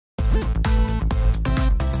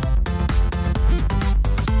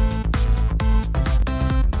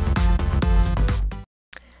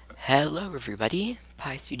Hello everybody,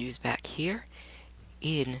 Pi Studios back here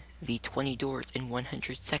in the 20 doors in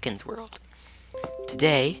 100 seconds world.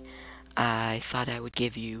 Today, I thought I would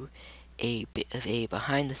give you a bit of a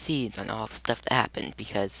behind the scenes on all the stuff that happened,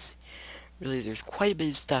 because really there's quite a bit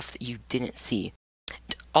of stuff that you didn't see.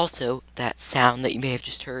 And also, that sound that you may have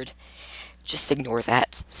just heard, just ignore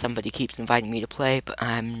that. Somebody keeps inviting me to play, but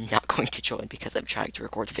I'm not going to join because I'm trying to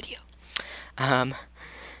record a video.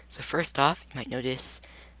 So first off, you might notice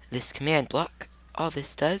this command block. All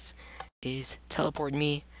this does is teleport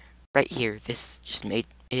me right here. This just made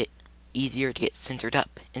it easier to get centered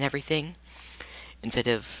up and everything, instead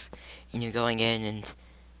of, going in and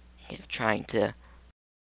trying to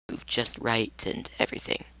move just right and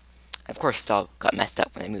everything. Of course, it all got messed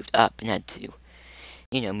up when I moved up and had to,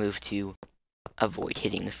 move to avoid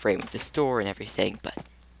hitting the frame of the store and everything, but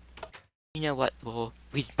you know what, we'll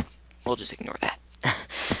just ignore that.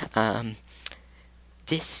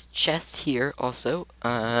 This chest here also,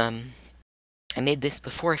 I made this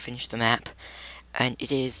before I finished the map, and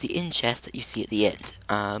it is the end chest that you see at the end,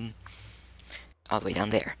 all the way down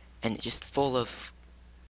there, and it's just full of,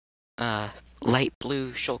 light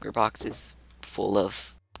blue shulker boxes full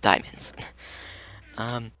of diamonds.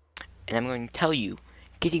 And I'm going to tell you,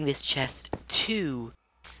 getting this chest to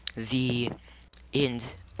the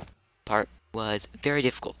end part was very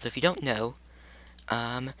difficult. So if you don't know,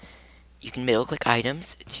 you can middle click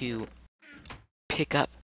items to pick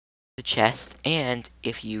up the chest, and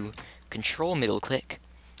if you control middle click,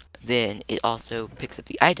 then it also picks up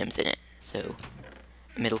the items in it. So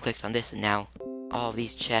middle clicked on this, and now all of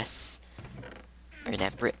these chests are gonna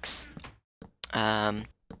have bricks. Now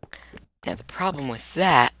the problem with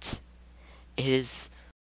that is,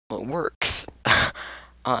 well, it works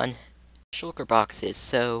on shulker boxes,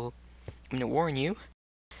 so I'm gonna warn you,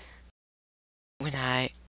 when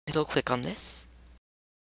I middle click on this,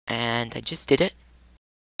 and I just did it,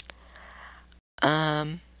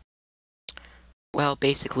 well,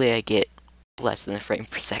 basically I get less than a frame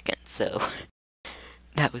per second, so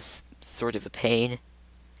that was sort of a pain,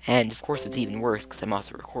 and of course it's even worse because I'm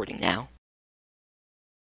also recording now.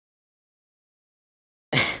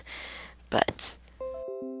 But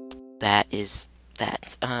that is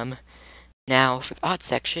that. Now for the odd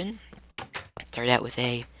section, I start out with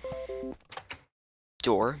a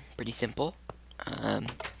door, pretty simple.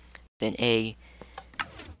 Then a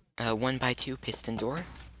 1x2 piston door.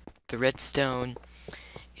 The redstone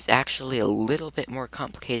is actually a little bit more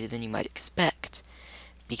complicated than you might expect,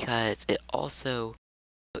 because it also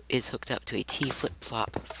is hooked up to a T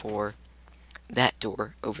flip-flop for that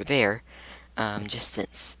door over there. Just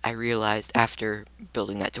since I realized after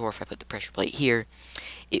building that door, if I put the pressure plate here,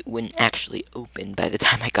 it wouldn't actually open by the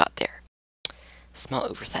time I got there. Small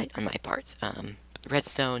oversight on my part. The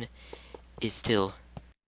redstone is still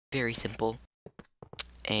very simple,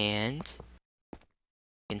 and you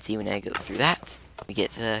can see when I go through that, we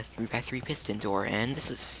get the 3x3 piston door, and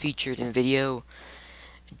this was featured in a video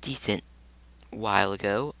a decent while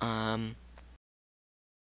ago. That's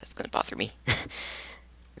gonna bother me.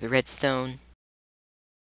 The redstone,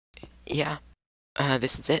 yeah,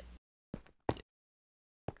 this is it.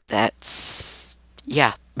 That's,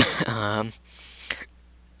 yeah.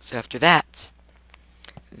 So after that,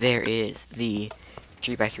 there is the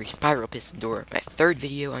 3x3 spiral piston door, my third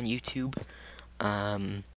video on YouTube.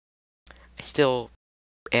 I still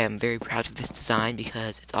am very proud of this design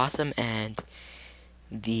because it's awesome, and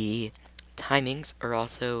the timings are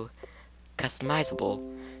also customizable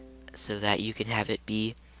so that you can have it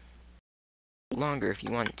be longer if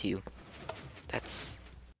you want to. That's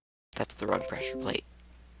the wrong pressure plate.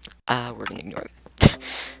 We're gonna ignore it.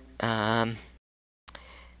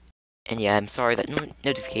 And yeah, I'm sorry that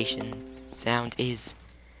notification sound is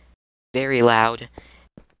very loud,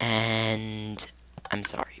 and I'm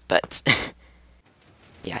sorry, but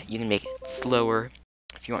yeah, you can make it slower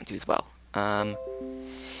if you want to as well.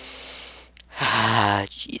 Jeez, I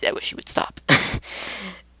wish you would stop.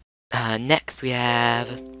 Next we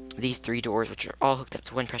have these three doors, which are all hooked up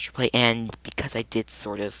to one pressure plate, and because I did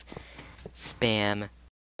sort of spam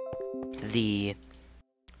the,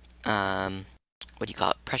 what do you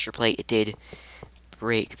call it, pressure plate, it did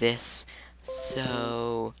break this,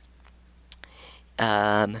 so,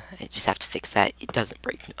 I just have to fix that. It doesn't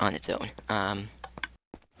break on its own.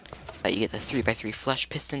 But you get the 3x3 flush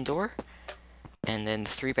piston door, and then the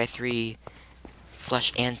 3x3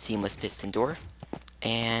 flush and seamless piston door,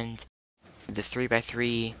 and the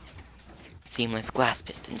 3x3 seamless glass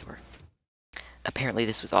piston door. Apparently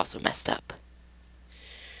this was also messed up.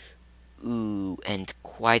 Ooh, and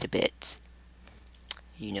quite a bit.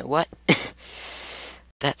 You know what?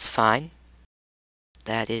 That's fine.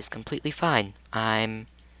 that is completely fine. I'm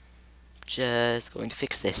just going to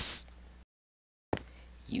fix this.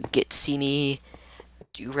 You get to see me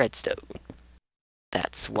do redstone.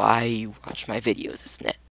 That's why you watch my videos, isn't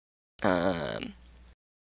it?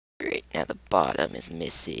 Great, now the bottom is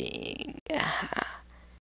missing. Aha.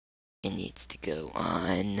 It needs to go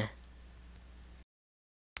on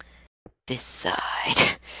this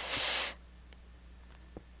side.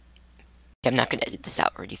 I'm not gonna edit this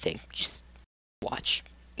out or anything, just watch.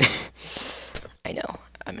 I know,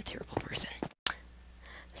 I'm a terrible person.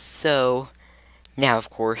 So, now of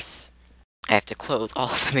course, I have to close all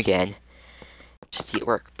of them again to see it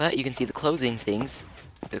work. But you can see the closing things,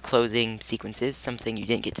 the closing sequences, something you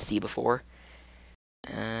didn't get to see before.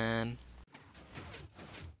 Dang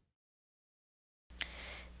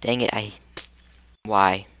it,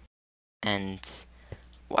 why? And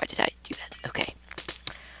why did I do that? Okay.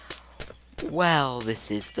 Well, this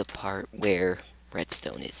is the part where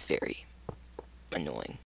redstone is very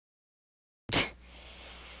annoying.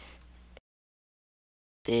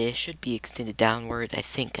 This should be extended downwards. I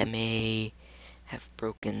think I may have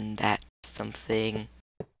broken that something.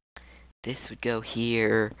 This would go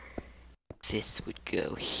here. This would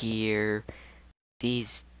go here.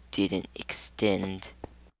 These didn't extend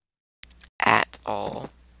at all.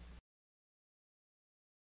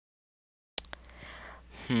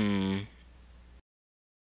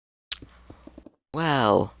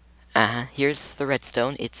 Well, here's the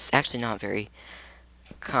redstone. It's actually not very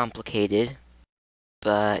complicated,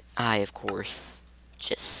 but I, of course,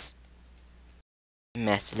 just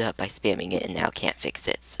messed it up by spamming it and now can't fix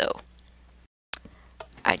it, so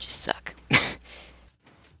I just suck.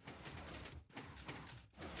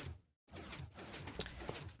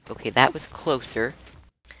 Okay, that was closer.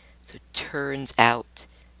 So it turns out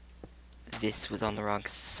this was on the wrong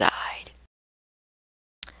side.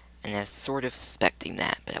 And I was sort of suspecting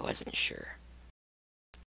that, but I wasn't sure.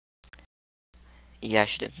 Yeah, I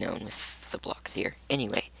should have known with the blocks here.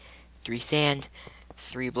 Anyway, 3 sand,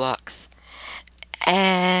 3 blocks,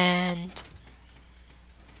 and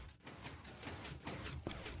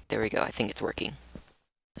there we go. I think it's working.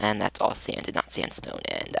 And that's all sand and not sandstone,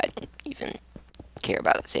 and I don't even care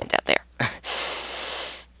about the sand out there.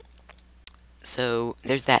 So,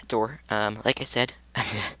 there's that door. Like I said, I'm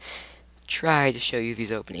gonna try to show you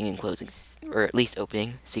these opening and closing, or at least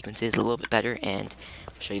opening sequences a little bit better, and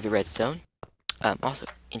show you the redstone. Also,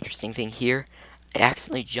 interesting thing here, I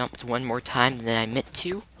accidentally jumped one more time than I meant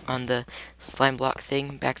to on the slime block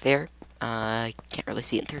thing back there. I can't really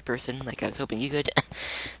see it in third person like I was hoping you could,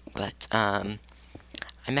 but I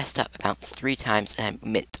messed up. I bounced 3 times, and I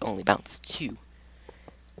meant to only bounce 2.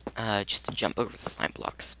 Just to jump over the slime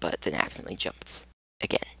blocks, but then accidentally jumped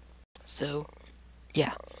again. So,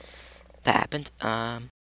 yeah, that happened.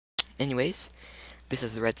 Anyways, this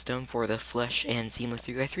is the redstone for the flush and seamless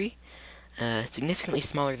 3x3. Significantly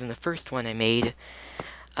smaller than the first one I made.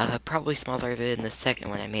 Probably smaller than the second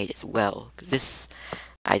one I made as well. Because this,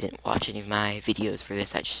 I didn't watch any of my videos for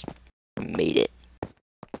this, I just made it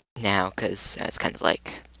now, because it's kind of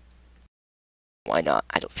like, why not?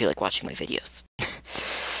 I don't feel like watching my videos.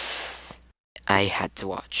 I had to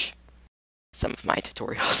watch some of my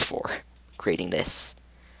tutorials for creating this.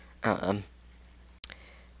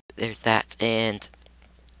 There's that, and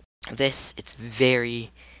this, it's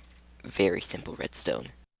very, very simple redstone.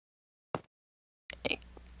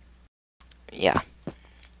 Yeah.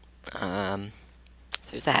 So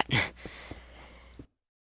there's that.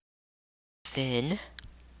 Then,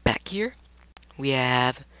 back here, we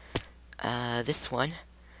have this one,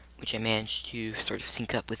 which I managed to sort of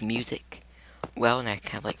sync up with music well, and I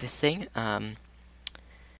kind of like this thing.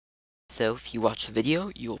 So if you watch the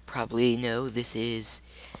video, you'll probably know this is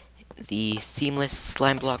the seamless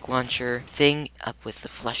slime block launcher thing up with the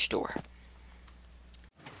flush door.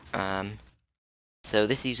 So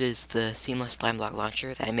this uses the seamless slime block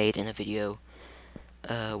launcher that I made in a video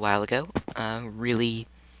a while ago. Really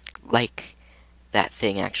like that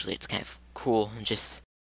thing, actually. It's kind of cool, and just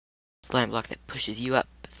slime block that pushes you up,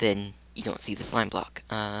 then you don't see the slime block.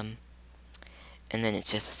 And then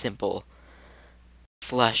it's just a simple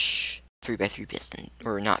flush 3x3 piston,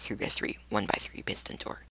 or not 3x3, 1x3 piston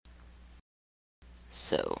door.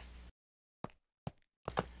 So,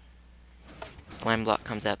 slime block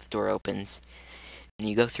comes up, the door opens, and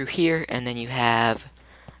you go through here, and then you have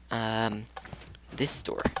this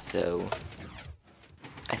door. So,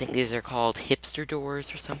 I think these are called hipster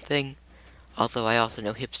doors or something. Although I also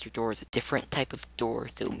know hipster door is a different type of door,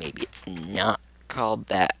 so maybe it's not called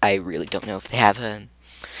that. I really don't know if they have an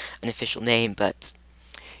official name, but,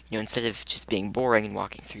 you know, instead of just being boring and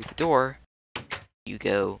walking through the door, you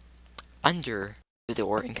go under the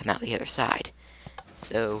door and come out the other side.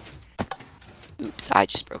 So, oops, I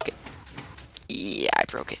just broke it. Yeah, I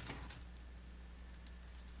broke it.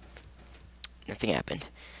 Nothing happened.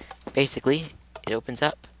 Basically, it opens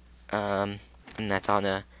up, and that's on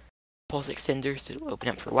a pulse extender, so it'll open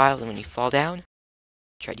up for a while, and when you fall down,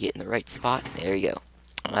 try to get in the right spot. There you go.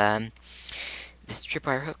 This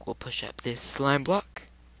tripwire hook will push up this slime block.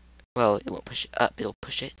 Well, it won't push it up, it'll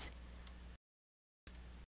push it.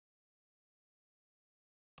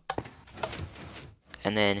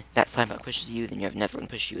 And then that slime block pushes you, then you have another one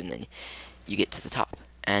push you, and then you get to the top.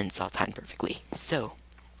 And it's all timed perfectly. So,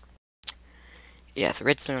 yeah, the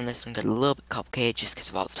redstone on this one got a little bit complicated just because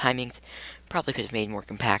of all the timings. Probably could have made more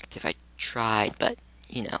compact if I tried, but,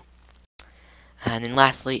 you know. And then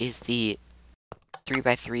lastly is the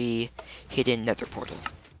 3x3 hidden nether portal.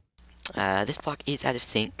 This block is out of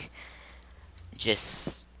sync.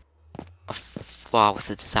 Just a flaw with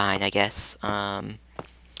the design, I guess.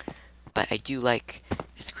 But I do like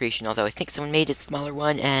this creation, although I think someone made a smaller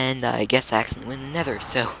one, and I guess I accidentally went in the nether,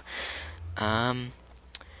 so,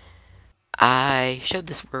 I showed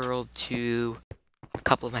this world to a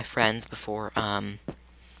couple of my friends before,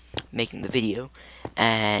 making the video,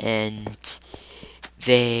 and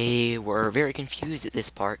they were very confused at this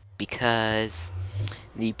part, because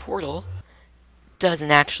the portal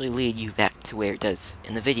doesn't actually lead you back to where it does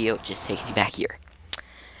in the video, it just takes you back here.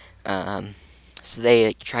 So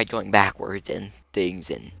they tried going backwards and things,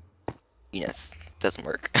 and, you know, it doesn't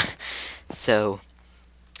work. So,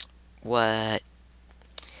 what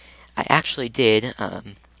I actually did,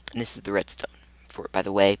 and this is the redstone for it, by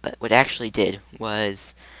the way, but what I actually did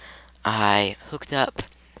was I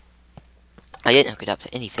didn't hook it up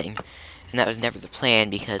to anything, and that was never the plan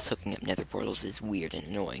because hooking up nether portals is weird and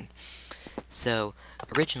annoying. So,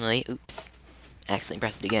 originally, oops, I accidentally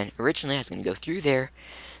pressed it again. Originally, I was going to go through there,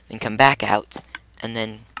 then come back out, and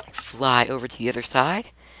then fly over to the other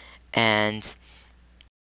side, and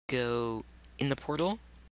go in the portal,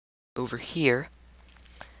 over here,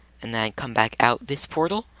 and then come back out this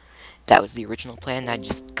portal. That was the original plan, I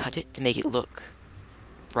just cut it to make it look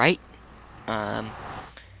right.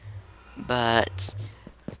 But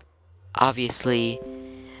obviously,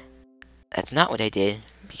 that's not what I did,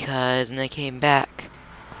 because when I came back,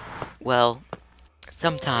 well,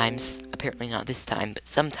 sometimes, apparently not this time, but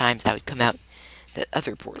sometimes I would come out that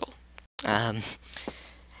other portal.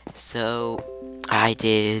 So I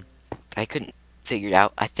couldn't figure it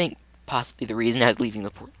out. I think possibly the reason I was leaving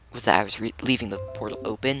the portal was that I was leaving the portal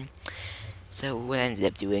open. So what I ended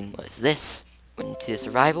up doing was this. Went into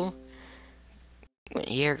survival, went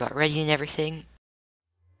here, got ready and everything,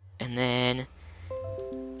 and then,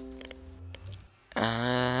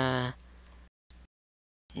 no,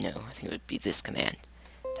 I think it would be this command.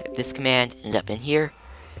 Type this command, end up in here,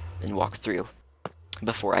 and walk through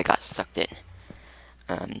before I got sucked in.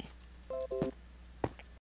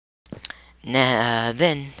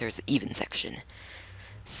 Then there's the even section.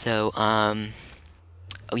 So,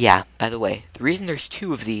 oh yeah, by the way, the reason there's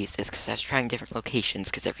two of these is because I was trying different locations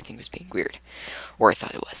because everything was being weird. Or I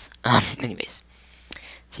thought it was. Anyways.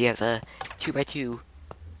 So you have the 2x2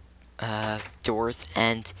 doors,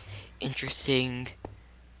 and interesting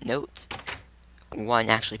note, one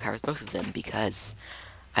actually powers both of them because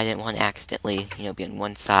I didn't want to accidentally, you know, be on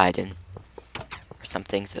one side and or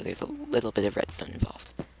something, so there's a little bit of redstone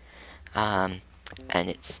involved. And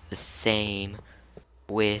it's the same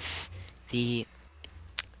with the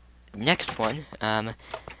next one, and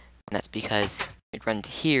that's because I'd run to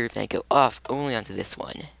here, then I go off only onto this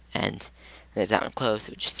one, and if that one closed,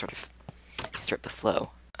 it would just sort of disrupt the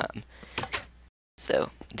flow.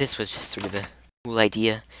 So this was just sort of a cool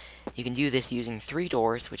idea. You can do this using 3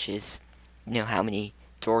 doors, which is, you know, how many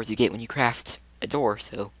doors you get when you craft a door,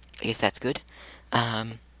 so I guess that's good.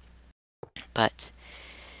 But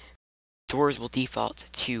doors will default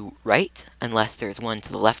to right unless there's one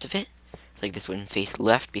to the left of it. It's like this wouldn't face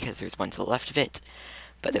left because there's one to the left of it,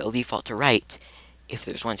 but they'll default to right if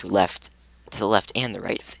there's one to the left and the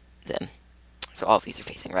right of them. So all of these are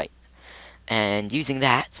facing right. And using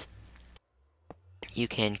that, you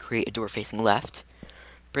can create a door facing left,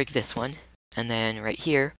 break this one, and then right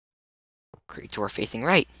here, create a door facing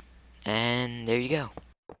right. And there you go.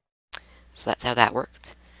 So that's how that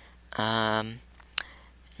worked.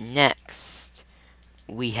 Next,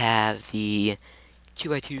 we have the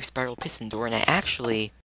 2x2 spiral piston door, and I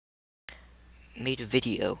actually made a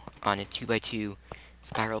video on a 2x2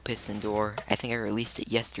 spiral piston door. I think I released it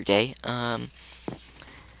yesterday.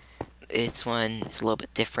 This one is a little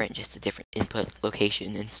bit different, just a different input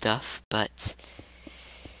location and stuff, but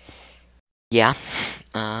yeah.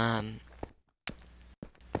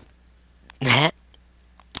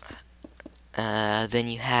 Then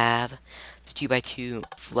you have the 2x2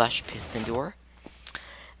 flush piston door.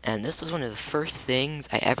 And this was one of the first things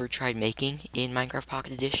I ever tried making in Minecraft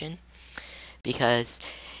Pocket Edition. Because,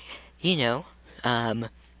 you know,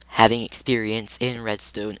 having experience in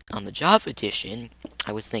Redstone on the Java Edition,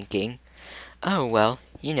 I was thinking, oh, well,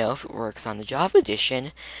 you know, if it works on the Java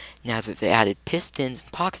Edition, now that they added pistons in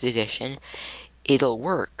Pocket Edition, it'll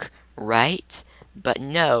work, right? But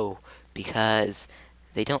no, because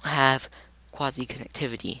they don't have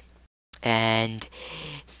quasi-connectivity. And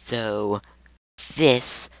so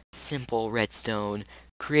this simple redstone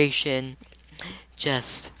creation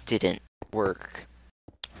just didn't work.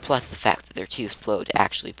 Plus the fact that they're too slow to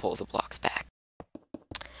actually pull the blocks back.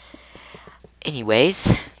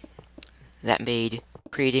 Anyways, that made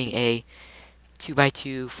creating a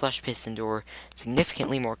 2x2 flush piston door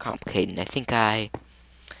significantly more complicated. I think I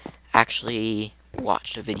actually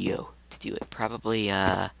watched a video to do it. Probably,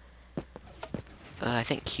 I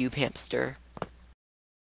think Cube Hamster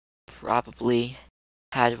probably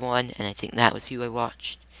had one, and I think that was who I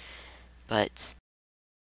watched. But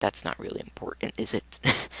that's not really important, is it?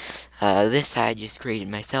 This I just created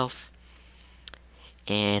myself,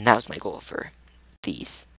 and that was my goal for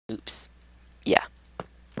these. Oops. Yeah.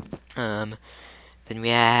 Then we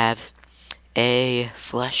have a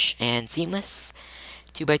flush and seamless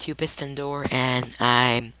 2x2 piston door, and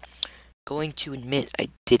I'm going to admit I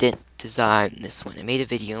didn't design this one. I made a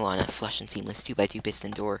video on a flush and seamless 2x2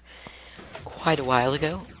 piston door quite a while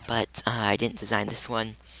ago, but I didn't design this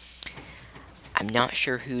one. I'm not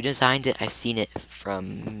sure who designed it. I've seen it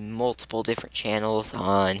from multiple different channels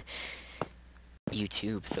on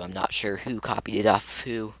YouTube, so I'm not sure who copied it off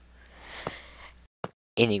who.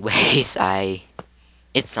 Anyways,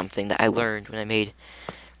 it's something that I learned when I made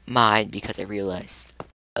mine because I realized,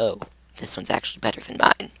 oh, this one's actually better than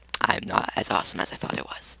mine. I'm not as awesome as I thought I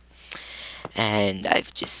was. And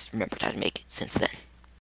I've just remembered how to make it since then.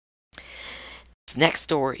 The next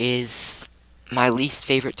door is my least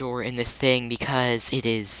favorite door in this thing because it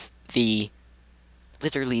is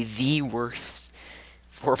literally the worst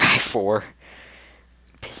 4x4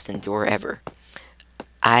 piston door ever.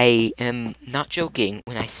 I am not joking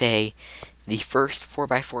when I say the first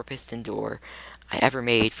 4x4 piston door I ever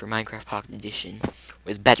made for Minecraft Pocket Edition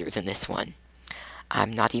was better than this one.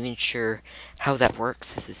 I'm not even sure how that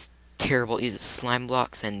works. This is terrible. It uses slime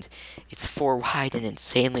blocks, and it's 4 wide and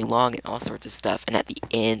insanely long and all sorts of stuff. And at the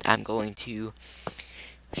end, I'm going to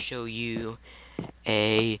show you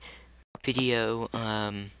a video,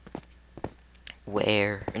 a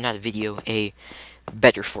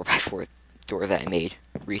better 4x4 door that I made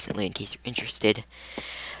recently, in case you're interested.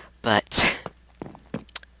 And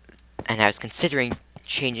I was considering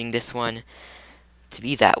changing this one to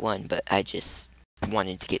be that one, but I just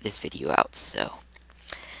wanted to get this video out, so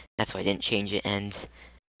that's why I didn't change it. And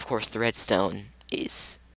of course the redstone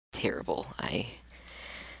is terrible. I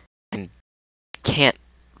can't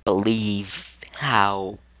believe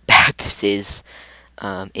how bad this is.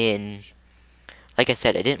 Like I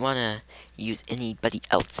said, I didn't want to use anybody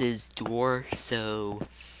else's door, so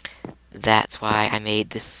that's why I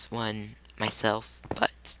made this one myself.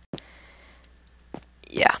 But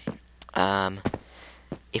yeah,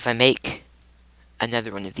 if I make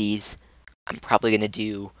another one of these, I'm probably going to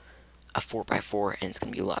do a 4x4, and it's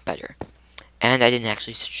going to be a lot better. And I didn't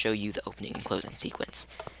actually show you the opening and closing sequence.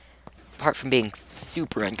 Apart from being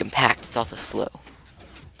super uncompact, it's also slow.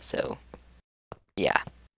 So, yeah.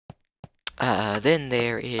 Then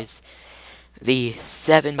there is the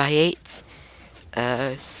 7x8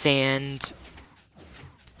 sand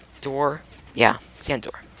door. Yeah, sand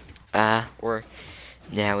door. Or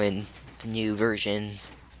now in the new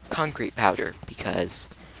versions, concrete powder, because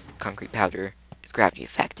concrete powder is gravity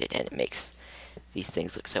affected and it makes these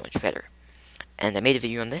things look so much better. And I made a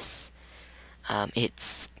video on this.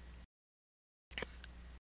 It's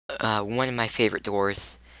one of my favorite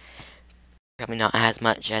doors. Probably not as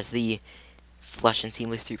much as the flush and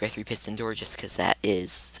seamless 3x3 piston door, just because that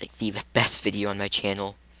is like the best video on my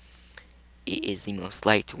channel. It is the most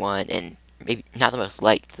liked one, and maybe not the most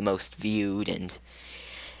liked, the most viewed, and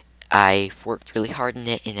I worked really hard in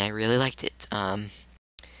it, and I really liked it.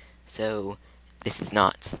 So this is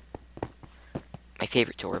not my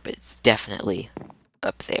favorite door, but it's definitely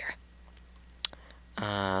up there.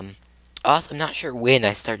 Also, I'm not sure when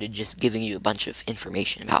I started just giving you a bunch of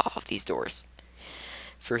information about all of these doors.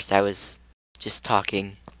 First, I was just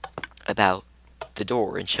talking about the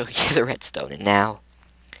door and showing you the redstone, and now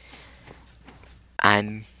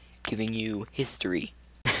I'm giving you history.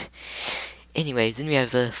 Anyways, then we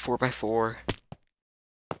have the 4x4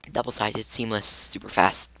 double-sided seamless super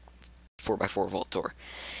fast 4x4 vault door.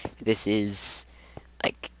 This is,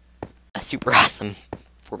 like, a super awesome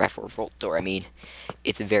 4x4 vault door. I mean,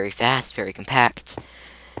 it's very fast, very compact,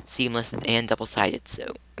 seamless, and double-sided.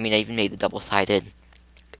 So, I mean, I even made the double-sided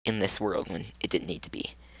in this world when it didn't need to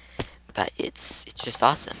be. But it's just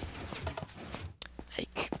awesome.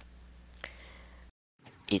 Like,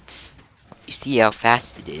 you see how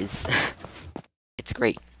fast it is. It's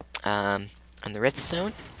great. And the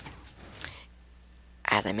redstone,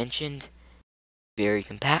 as I mentioned, very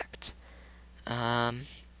compact.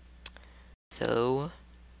 So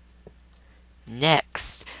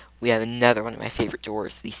next, we have another one of my favorite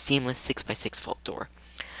doors, the seamless 6x6 vault door.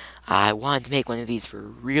 I wanted to make one of these for a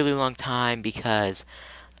really long time because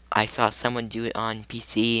I saw someone do it on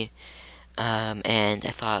PC, and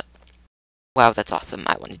I thought, wow, that's awesome,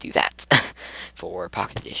 I want to do that for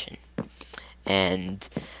Pocket Edition. And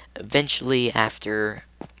eventually, after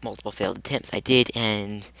multiple failed attempts, I did,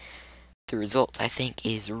 and the result, I think,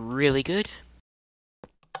 is really good.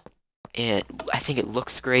 I think it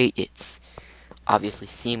looks great. It's obviously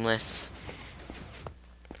seamless.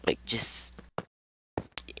 Like, just,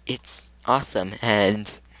 it's awesome,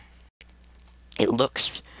 and it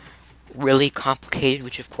looks really complicated,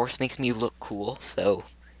 which of course makes me look cool, so,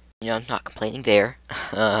 you know, I'm not complaining there.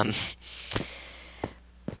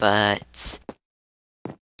 But,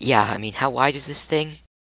 yeah, I mean, how wide is this thing?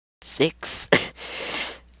 6?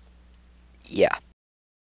 Yeah.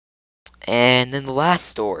 And then the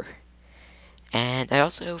last door. And I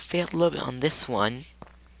also failed a little bit on this one.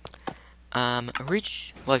 Well,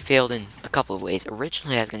 I failed in a couple of ways.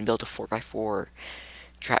 Originally, I was going to build a 4x4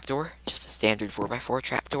 trapdoor, just a standard 4x4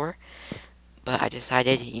 trapdoor. But I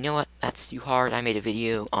decided, you know what, that's too hard. I made a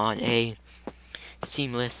video on a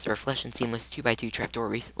seamless, or flesh and seamless 2x2 trapdoor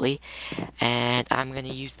recently, and I'm going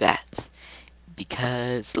to use that,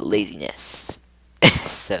 because laziness.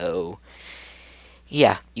 So,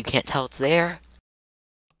 yeah, you can't tell it's there,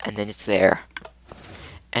 and then it's there.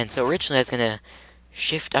 And so originally I was going to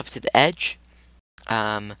shift up to the edge,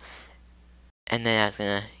 and then I was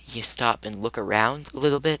going to stop and look around a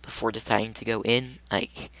little bit before deciding to go in,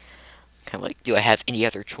 like, kind of like, do I have any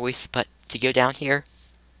other choice but to go down here?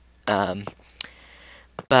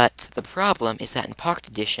 But the problem is that in Pocket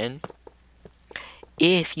Edition,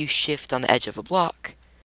 if you shift on the edge of a block,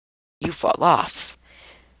 you fall off.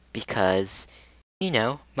 Because, you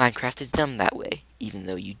know, Minecraft is dumb that way, even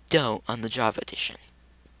though you don't on the Java Edition.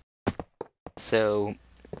 So,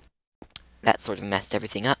 that sort of messed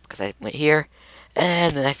everything up, because I went here,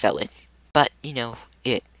 and then I fell in. But, you know,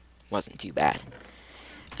 it wasn't too bad.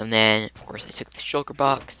 And then, of course, I took the shulker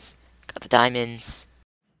box, got the diamonds,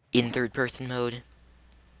 in third-person mode.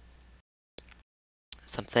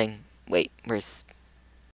 Something, wait, where's,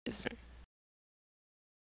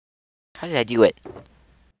 how did I do it?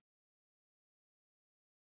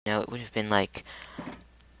 No, it would have been like,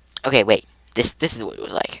 okay, wait, this is what it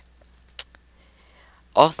was like.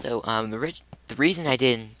 Also, the reason I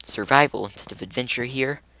did survival instead of adventure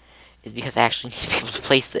here is because I actually need to be able to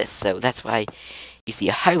place this, so that's why you see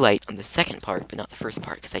a highlight on the second part, but not the first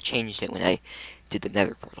part, because I changed it when I did the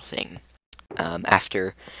nether portal thing,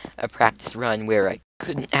 after a practice run where I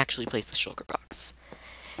couldn't actually place the shulker box.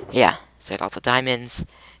 Yeah, so I got the diamonds,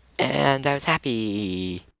 and I was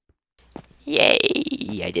happy. Yay!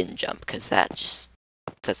 I didn't jump, because that just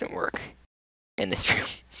doesn't work in this room.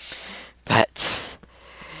 But,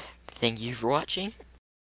 thank you for watching.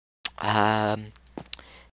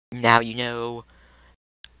 Now you know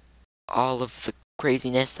all of the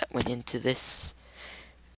craziness that went into this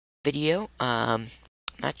video.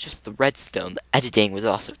 Not just the redstone, the editing was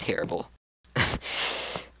also terrible.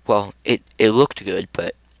 Well, it looked good,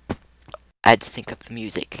 but I had to sync up the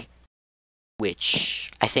music,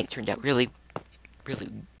 which I think turned out really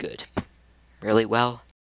good. Really well.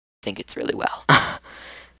 I think it's really well.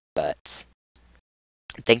 But,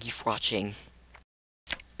 thank you for watching.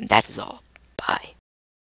 That is all. Bye.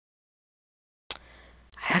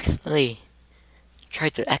 I accidentally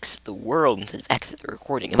tried to exit the world instead of exit the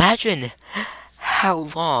recording. Imagine how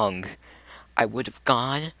long I would have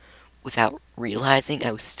gone without realizing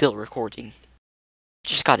I was still recording.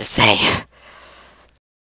 Just gotta say.